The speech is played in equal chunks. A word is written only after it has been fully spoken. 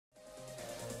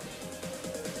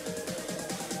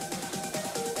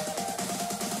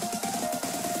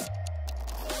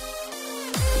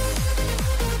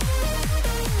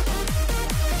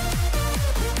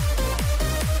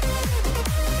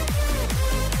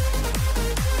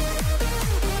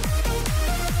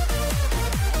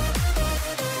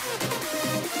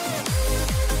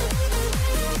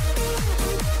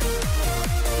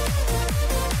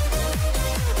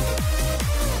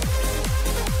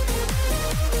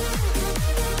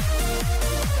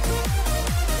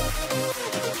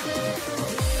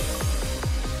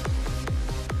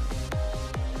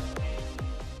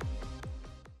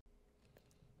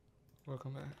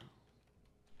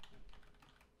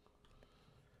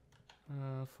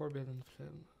4-bit and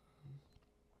flip.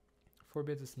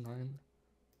 4-bit is 9.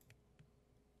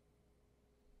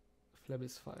 Flip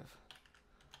is 5.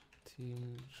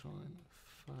 Team join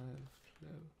 5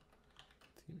 flip.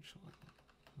 Team join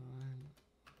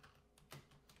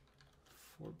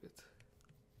 9. 4-bit.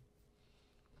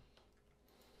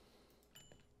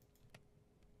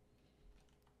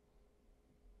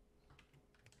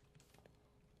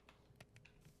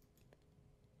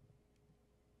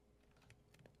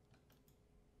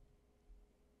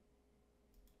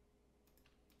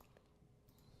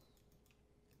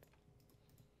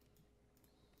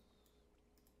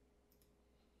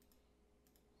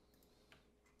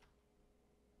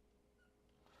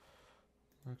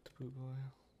 Mark the poo boy.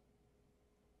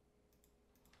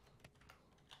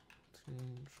 Team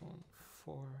join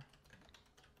 4.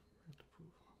 Mark the poo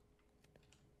boy.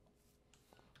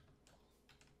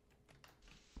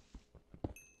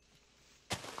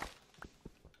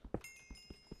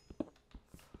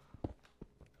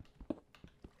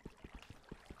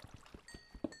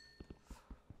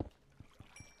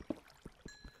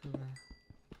 Cool.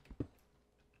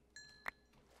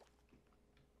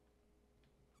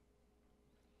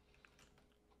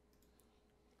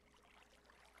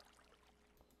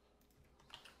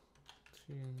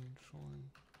 Team join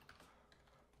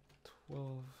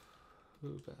 12. Who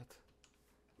bet?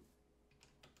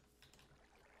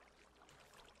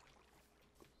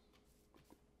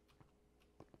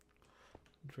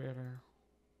 Brodator.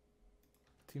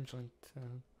 Team join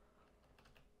 10.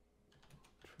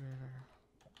 Brodator.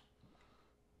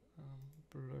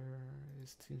 Blur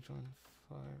is team join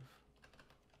 5.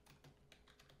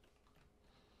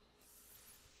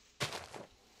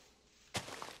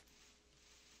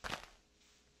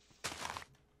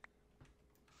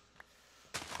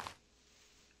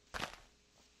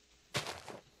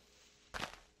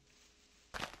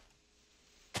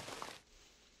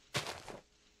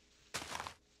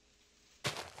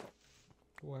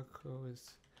 Wacko is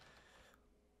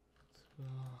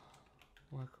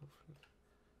Wacko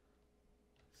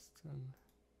is 10.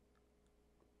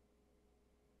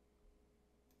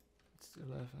 It's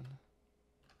 11.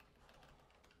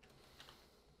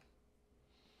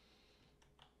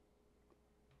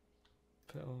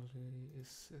 Penalty is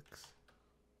 6.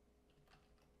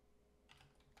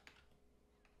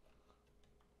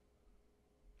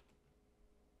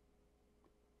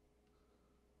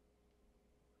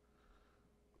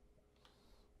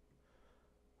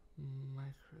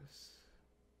 Micros.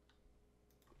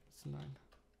 It's 9.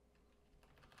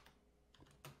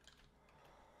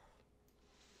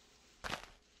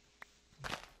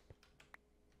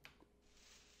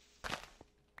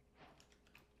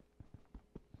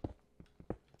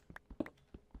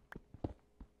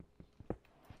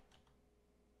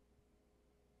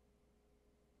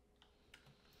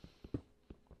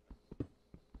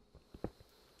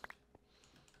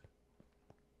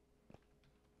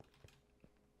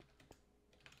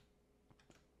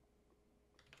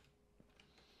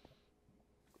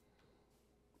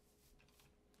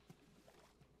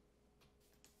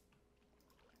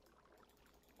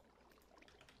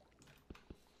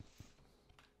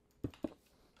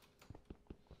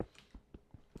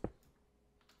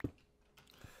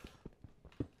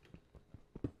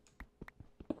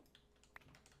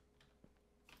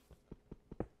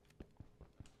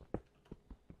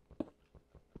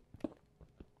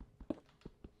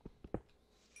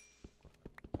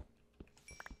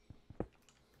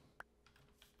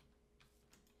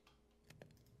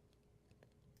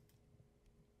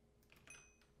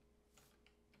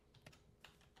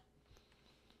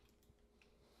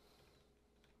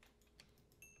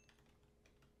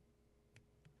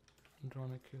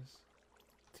 Andronicus.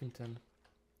 Team 10.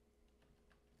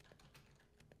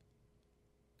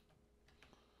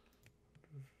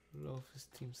 Love is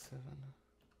team 7.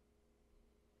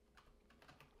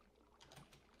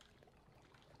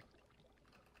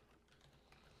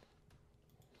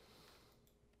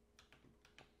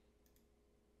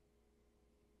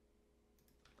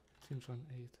 Team John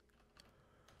 8.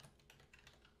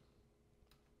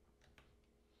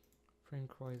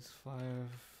 Frank is 5.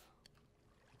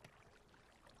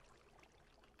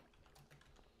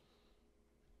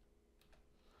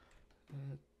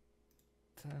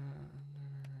 Tanner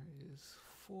is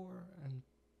 4 and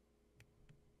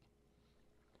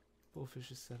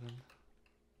Bullfish is 7.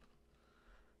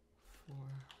 4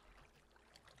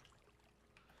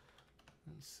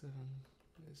 and 7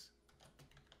 is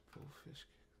Bullfish.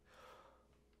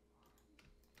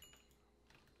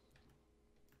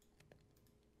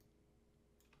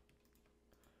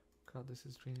 God, this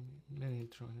is draining me. Many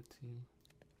join a team.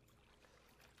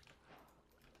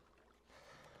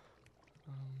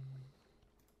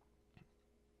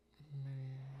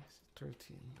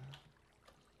 13.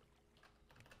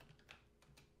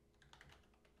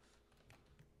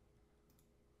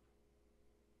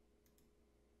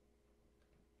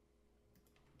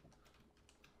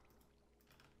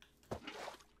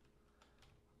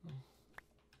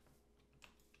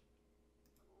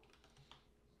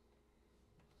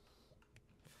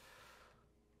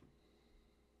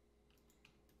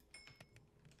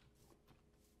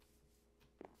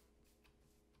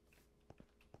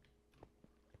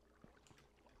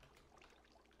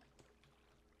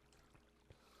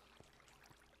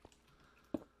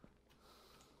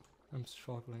 I'm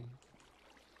struggling.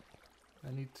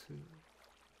 I need to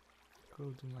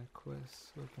go do my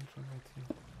quest so I can join my team.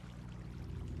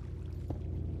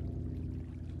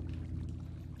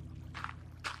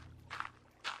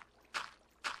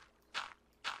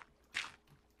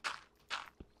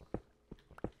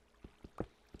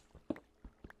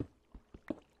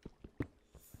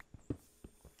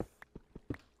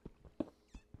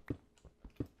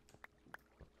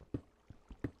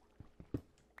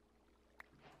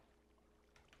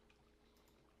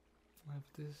 I have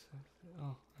this.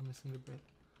 Oh, I'm missing the bed.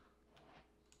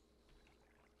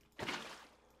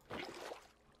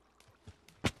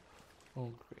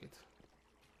 Oh, great.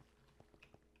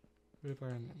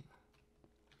 Repairman.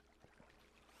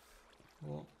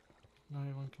 Well, not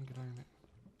everyone can get iron.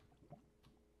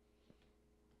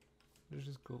 Let's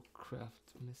just go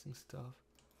craft missing stuff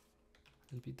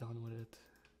and be done with it.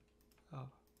 Oh.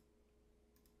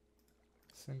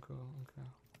 Cinco, okay.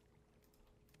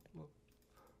 Whoop.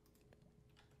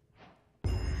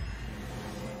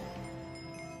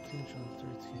 Team Channel 13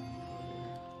 over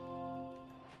there.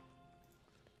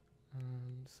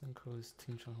 And Cinco is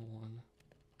Team Channel 1.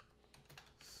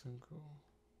 Cinco.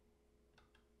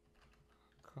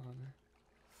 Connor.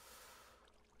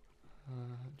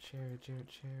 Jared, and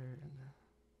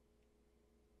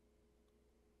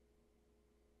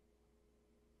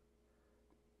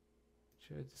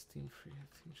Jared is Team Free,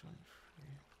 Team Channel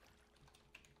Free.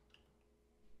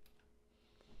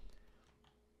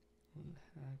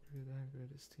 And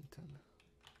Hagrid is Team 10.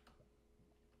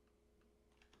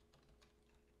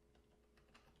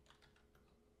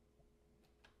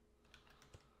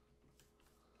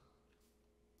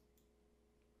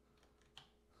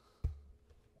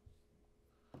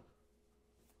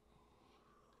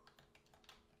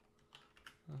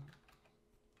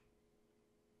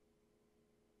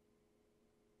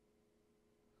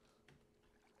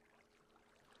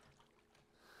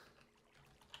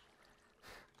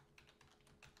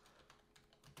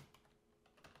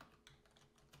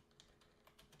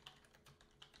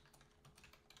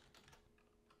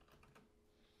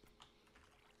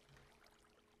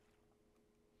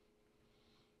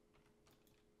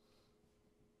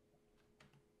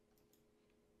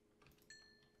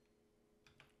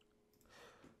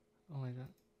 Oh my god.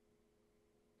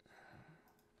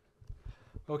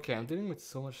 Okay, I'm dealing with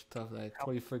so much stuff that I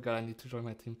totally forgot I need to join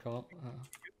my team call.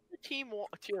 Tier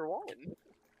 1.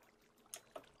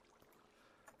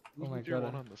 Oh my Tier god.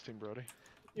 1 on this team, Brody.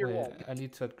 Wait, I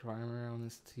need to add Grimer on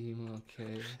this team,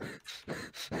 okay.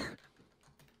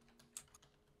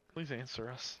 Please answer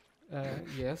us.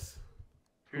 Yes.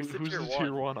 Who's the tier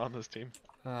tier 1 on this team?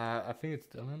 I think it's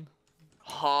Dylan.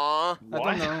 Huh? What?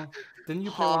 I don't know. Didn't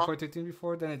you play 1.13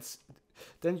 before? Then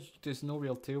there's no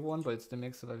real tier 1, but it's the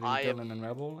mix of Dylan and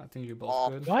Rebel. I think you're both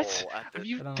good. What? Have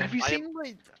you seen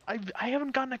my... I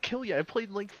haven't gotten a kill yet. I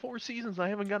played like 4 seasons. I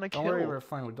haven't gotten a kill. Don't worry, we're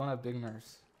fine. We don't have big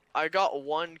nerfs. I got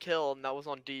 1 kill, and that was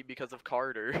on D because of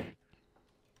Carter.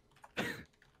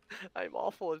 I'm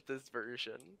awful at this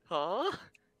version. Huh?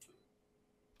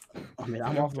 I mean,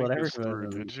 I'm awful at every story,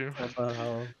 version. did you? What the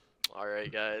hell?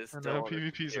 Alright, guys. And now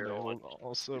PvP's enabled.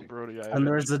 Also, Brody, And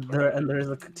there's a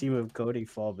team of Cody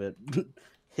Fallbit,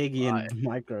 Higgy, and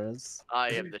Micros. I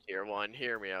am the tier 1.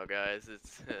 Hear me out, guys.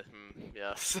 It's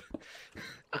yes.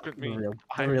 Look at me.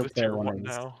 The real tier 1 is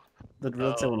now. The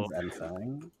real tier 1 is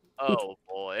Enfang. Oh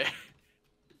boy.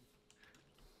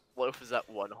 Loaf is at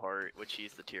 1 heart, which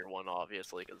he's the tier 1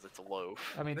 obviously because it's a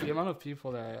Loaf. I mean, the amount of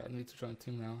people that need to join the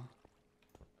team now.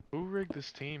 Who rigged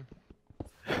this team?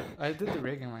 I did the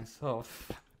rigging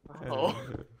myself. Oh.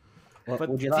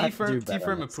 But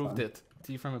T-Firm approved it.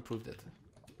 T-Firm approved it.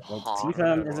 Well,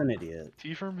 T-Firm is an idiot.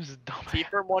 T-Firm is dumb.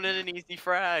 T-Firm wanted an easy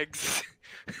frags.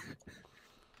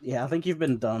 Yeah, I think you've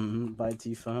been done by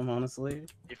T-Firm, honestly.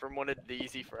 T-Firm wanted the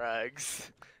easy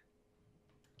frags.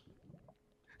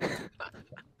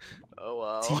 Oh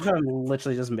well. T-Firm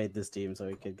literally just made this team so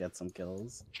he could get some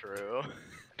kills. True.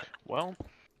 Well,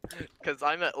 because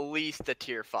I'm at least a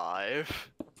tier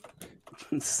 5.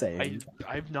 Same.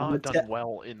 I've not done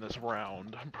well in this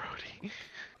round, Brody.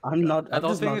 I'm not. I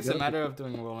don't just think not it's a good. matter of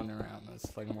doing well in the round.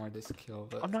 It's like more the skill.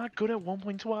 But I'm not good at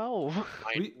 1.12.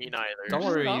 Me neither. Don't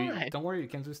worry, not. don't worry. You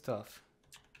can do stuff.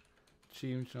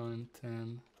 Team join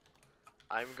 10.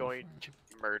 I'm going to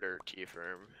murder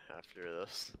T-Firm after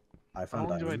this. I How found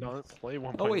long do I diamonds. not play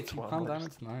 1.12? Oh wait, you found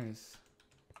diamonds. Nice.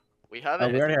 We Oh,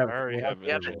 haven't. we already have. I already have we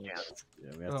haven't visuals. chance.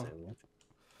 Yeah, we have Oh. table.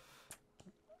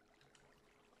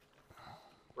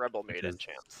 Rebel made a Because-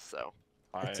 chance, so.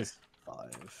 It's just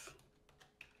 5.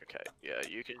 Okay, yeah,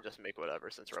 you can just make whatever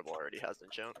since Rebel already has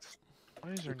enchants.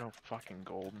 Why is there no fucking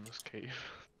gold in this cave?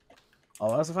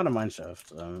 Oh, I also found a mine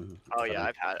shaft. Oh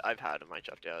yeah, I've had a mine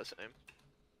shaft. Yeah, same.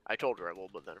 I told Rebel,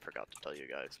 but then forgot to tell you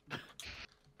guys.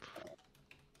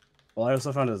 Well, I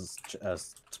also found a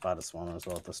spider spawn as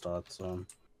well at the start, so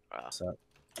Wow. set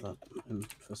that in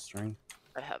for string.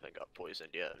 I haven't got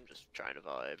poisoned yet. I'm just trying to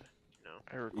vibe. You know.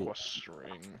 I request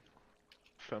string.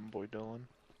 Femboy Dylan.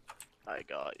 I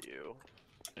got you.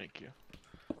 Thank you.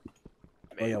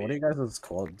 Oh yeah, what are you guys'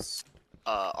 quads?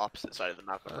 Opposite side of the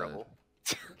map of Rebel.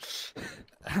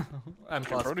 I'm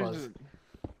plus Brody's plus.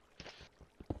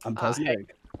 I'm Hey. Plasmic.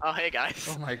 Oh hey guys.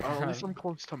 Oh my at least god. I'm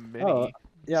close to mini. Oh,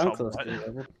 yeah, I'm close somewhat.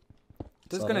 to you.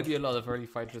 There's gonna be a lot of early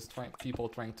fight just people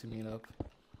trying to meet up.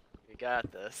 You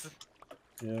got this.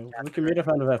 Yeah, we can meet up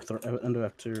into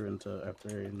F2 into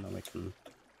F3, and then we can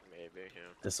Maybe. Yeah.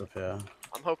 disappear.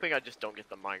 I'm hoping I just don't get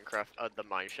the the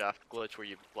mine shaft glitch where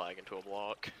you lag into a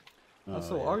block. Oh,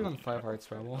 Also, yeah. are you on 5 hearts,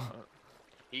 Rebel?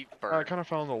 He I burned. kind of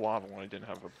fell in the lava when I didn't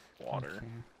have a water.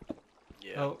 Okay.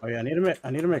 Yeah. Oh, Oh yeah,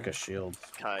 I need to make a shield.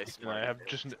 Kai,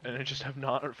 And I just have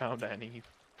not found any.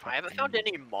 I haven't found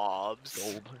any mobs.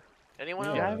 gold. Anyone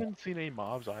Yeah. Yeah, I else? haven't seen any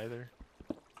mobs either.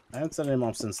 I haven't seen any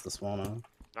mobs since the spawner.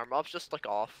 Are mobs just like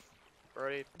off,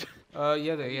 right?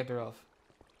 yeah, they're off.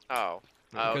 Oh.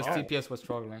 Because okay. TPS was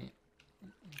struggling.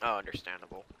 Oh,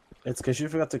 understandable. It's because you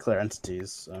forgot to clear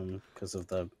entities, because of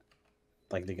the,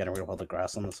 like, they getting rid of all the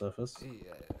grass on the surface.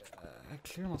 Yeah, I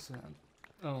clear most of them.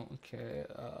 Oh, okay.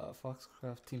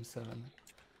 Foxcraft Team 7.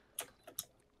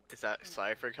 Is that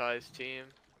Cypher Kai's team?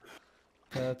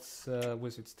 That's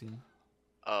Wizards team.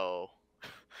 Oh.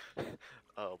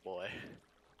 Oh boy.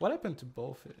 What happened to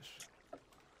Bowfish?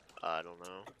 I don't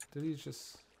know. Did he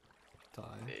just die?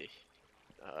 Hey.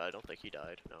 I don't think he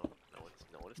died. No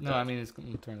one's No, dead. I mean it's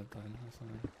gonna turn it on.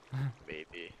 Sorry.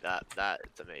 Maybe.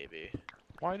 It's a maybe.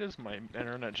 Why does my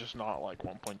internet just not like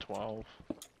 1.12?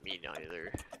 Me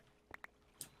neither.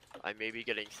 I may be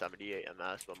getting 78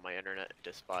 ms, but my internet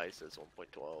despises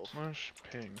 1.12. Smash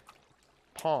ping.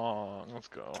 Pong. Let's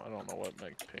go. I don't know what my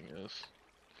ping is.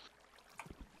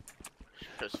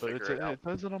 Just But figure it out. it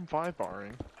says that I'm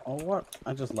 5-barring. Oh what?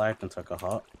 I just lagged and took a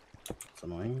hot. It's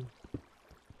annoying.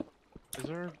 Is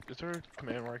there a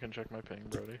command where I can check my ping,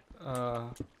 Brody? I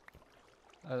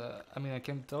mean I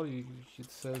can tell you.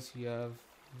 It says you have.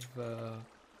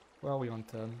 Where are we on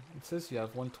 10? It says you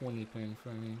have 120 ping for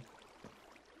me.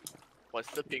 What's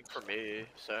the ping for me,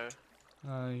 sir?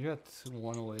 You're at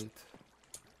 108.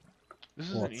 This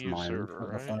is an What's EU mine? server, What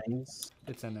the right? funnies?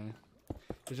 It's NA.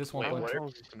 It's just Wait, one Why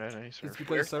point. is it an NA It's server? because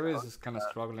Where- the server is kind of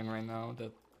struggling right now.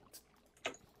 That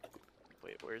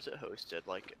Wait, where is it hosted?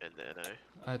 Like in the NA?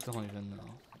 I don't even know.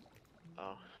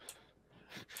 Oh.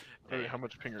 Brody, how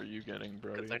much ping are you getting,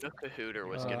 Brody? Because I know Kahooter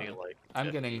was getting like. I'm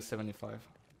 50. getting 75.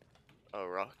 Oh,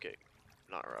 Rocket.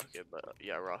 Not Rocket, but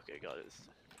yeah, Rocket got his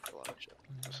selection.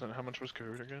 So how much was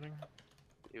Kahooter getting?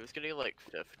 He was getting like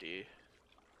 50.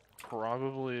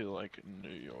 Probably like New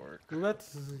York.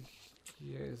 Let's.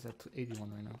 Yeah, is at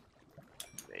 81 right now.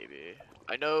 Maybe.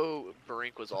 I know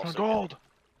Brink was also. gold!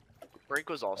 Brink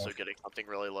was also getting something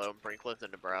really low. Brink lived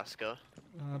in Nebraska.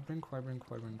 Bring Quai. Brink,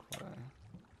 why not?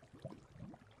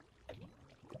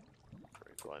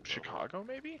 Chicago,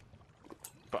 maybe?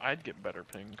 But I'd get better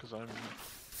ping because I'm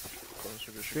closer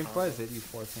to Bring Chicago. Quai is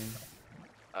 84 ping.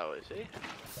 Oh, is he?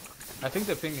 I think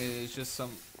the ping is just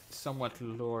somewhat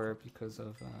lower because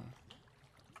of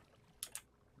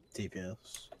TPS.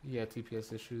 yeah,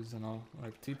 TPS issues and all.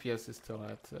 Like TPS is still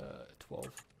at 12.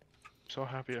 So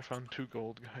happy I found 2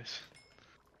 gold, guys.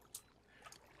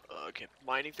 Okay,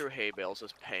 mining through hay bales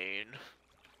is pain.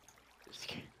 Just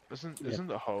kidding. Isn't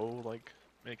the hoe like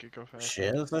make it go fast?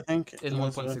 Shiz, I think. In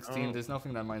was it? 1.16, Oh. there's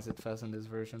nothing that mines it fast in this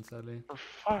version, sadly. For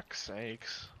fuck's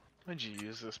sakes. Why'd you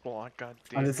use this block, god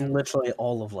And damn it's it. literally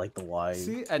all of like the Y.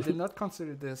 See, I did not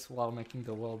consider this while making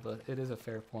the world, but it is a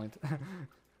fair point.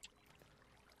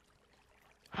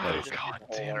 Oh, Just god the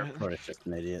whole damn Arab- it. Or it's just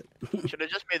an idiot. Should have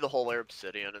just made the whole air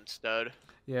obsidian instead.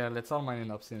 Yeah, let's all mine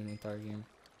in obsidian the entire game.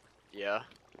 Yeah.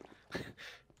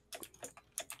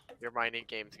 Your mining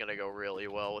game's gonna go really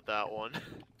well with that one.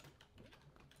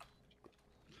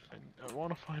 I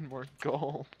want to find more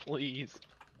gold, please.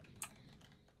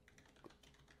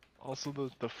 Also,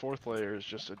 the fourth layer is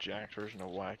just a jacked version of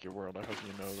Wacky World. I hope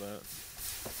you know that.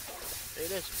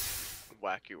 It is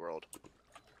Wacky World,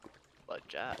 but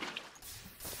jacked.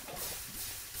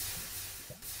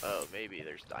 Oh, maybe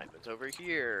there's diamonds over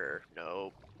here.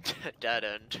 Nope. Dead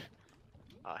end.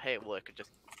 Hey, look, it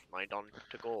just mined on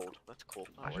to gold. That's cool.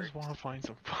 That I just want to find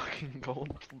some fucking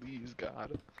gold, please,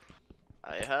 God.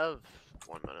 I have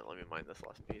 1 minute. Let me mine this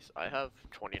last piece. I have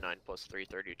 29 plus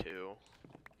 332.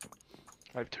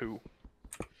 I have 2.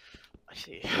 I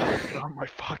see. You're on my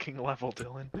fucking level,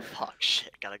 Dylan. Fuck,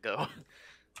 shit, gotta go.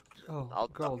 Oh,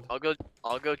 gold.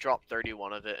 I'll go drop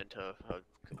 31 of it into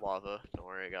lava. Don't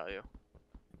worry, I got you.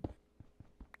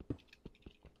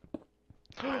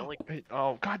 Wait,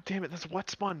 oh, god damn it, that's a wet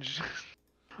sponge.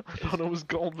 I thought it was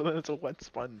gold, but then it's a wet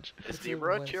sponge. Is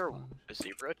Zebra tier 1,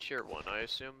 I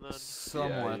assume then?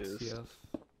 Somewhat, yeah, yes.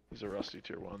 He's a rusty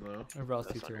tier 1 though. A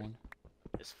rusty That's tier 1.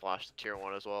 Is Flash tier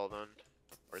 1 as well then?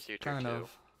 Or is he a tier Kind 2? of.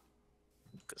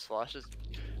 Because Flash is...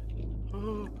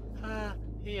 Ooh,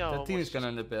 he That team is almost... gonna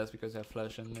end the best because I have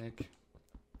Flash and Nick.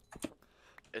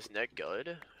 Is Nick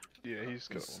good? Yeah, he's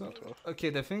got So, 112. okay,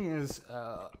 the thing is,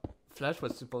 Flash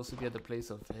was supposed to be at the place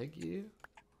of Higgy.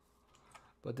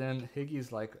 But then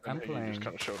Higgy's like, I'm He playing. just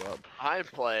kind of showed up. I'm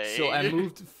playing. So I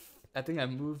moved, I think I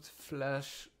moved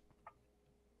Flash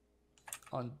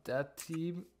on that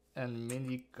team, and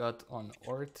Mini got on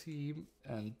our team,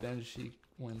 and Benji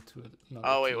went to another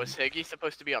Oh wait, team. was Higgy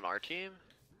supposed to be on our team?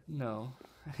 No.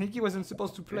 Higgy wasn't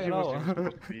supposed to play He at all. wasn't even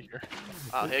supposed to be here.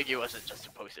 Oh, Higgy wasn't just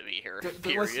supposed to be here,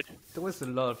 There was, period. there was a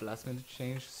lot of last minute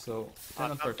change, so they're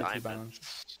not No perfectly diamonds.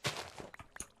 balanced.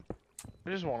 I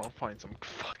just want to find some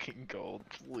fucking gold,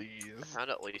 please.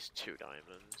 Found at least 2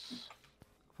 diamonds.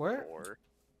 Where? 4.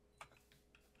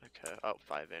 Okay, oh,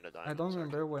 5 and a diamond. I don't sorry.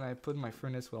 remember when I put my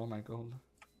furnace with all my gold.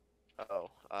 Oh,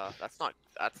 that's not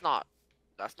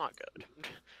good.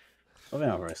 Probably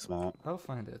not very smart. I'll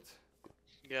find it.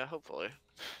 Yeah, hopefully.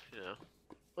 You know,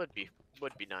 would be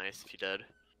nice if you did.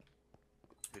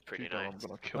 Be pretty If you don't, nice. I'm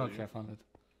gonna kill Okay, you. I found it.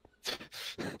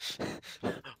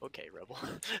 Okay, Rebel.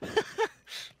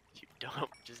 You don't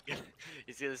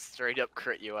he's gonna straight up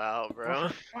crit you out, bro. Oh,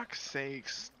 for fuck's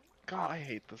sakes. God, I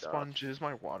hate the sponges.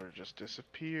 My water just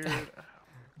disappeared.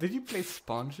 Did you play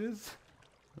sponges?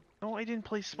 No, I didn't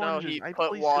play No, sponges. he I put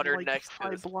placed water it like next to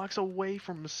 5 his- blocks away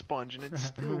from the sponge, and it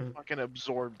still fucking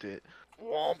absorbed it.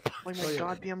 Womp. Like my Oh, yeah.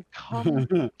 goddamn cum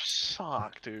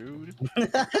sock, dude.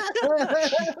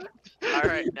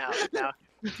 Alright,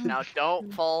 now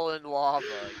don't fall in lava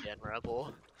again,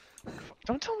 Rebel.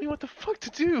 Don't tell me what the fuck to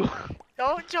do.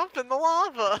 Don't jump in the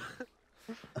lava!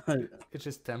 It's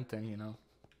just tempting, you know.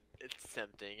 It's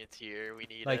tempting, it's here, we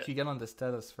need Like, it. you get on the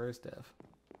status first, Dev.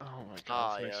 Oh my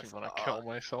Ah, god, this makes yes, me want to kill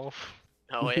myself.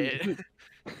 No, wait.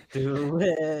 Do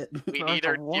it. We No, need it's a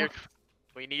our tier, walk.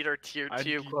 we need our tier I 2,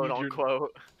 need quote your-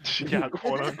 unquote. Yeah,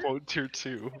 quote unquote tier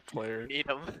 2 player. We need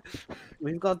them.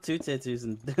 We've got 2 tier 2s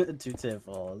and 2 tier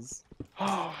 4s.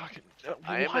 Oh, fucking.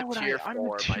 I am Why a would tier I'm a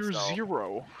 4 tier myself.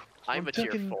 0. I'm a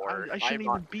tier thinking 4. I shouldn't I'm even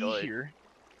not be good. here.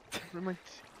 I'm like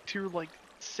tier like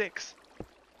 6,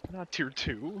 not tier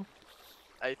 2.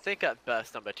 I think at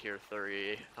best I'm a tier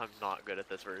 3. I'm not good at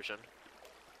this version.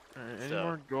 Alright, any So-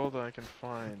 more gold that I can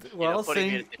find? We're know, all putting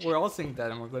saying it- we're all saying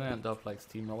that, and we're gonna end up like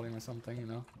steamrolling or something, you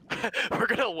know. We're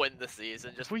gonna win the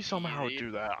season. Just If we somehow easy.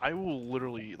 do that, I will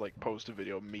literally like post a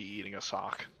video of me eating a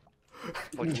sock.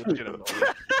 Like legitimately.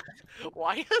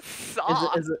 Why a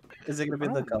sock? Is it gonna be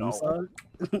I the don't know. cum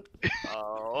sock?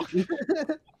 Oh.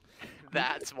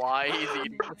 That's why he's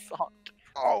eating the sock.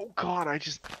 Oh god, I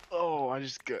just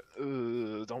get.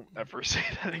 Don't ever say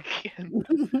that again.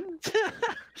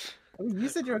 I mean, you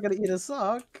said you were gonna eat a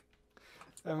sock.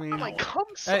 I mean, My cum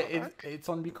sock. hey, it's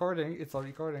on recording. It's on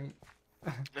recording.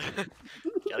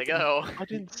 Gotta go. I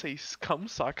didn't say cum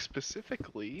sock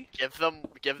specifically.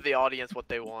 Give the audience what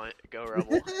they want. Go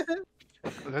Rebel.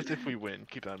 That's if we win.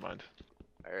 Keep that in mind.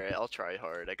 Alright, I'll try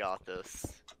hard. I got this.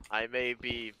 I may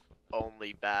be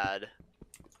only bad,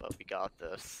 but we got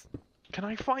this. Can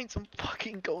I find some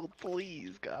fucking gold,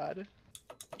 please, God?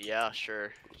 Yeah,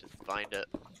 sure. Just find it.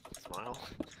 Smile.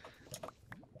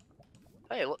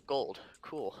 Hey, look, gold.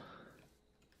 Cool.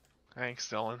 Thanks,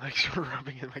 Dylan. Thanks for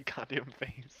rubbing in my goddamn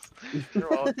face. You're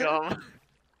welcome.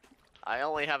 I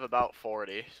only have about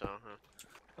 40, so.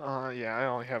 Yeah,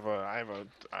 I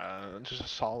have just a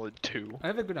solid 2. I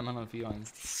have a good amount of viewing.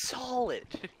 Solid.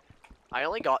 I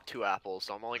only got 2 apples,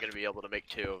 so I'm only gonna be able to make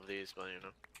 2 of these, but you know,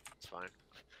 it's fine.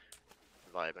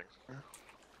 Vibing.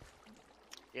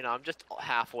 You know, I'm just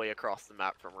halfway across the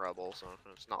map from Rebel, so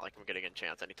it's not like I'm getting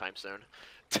enchants anytime soon.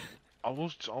 I'll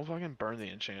fucking burn the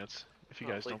enchants if you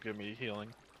guys please. don't give me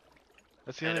healing.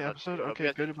 That's the And end of the episode?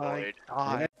 Okay, goodbye.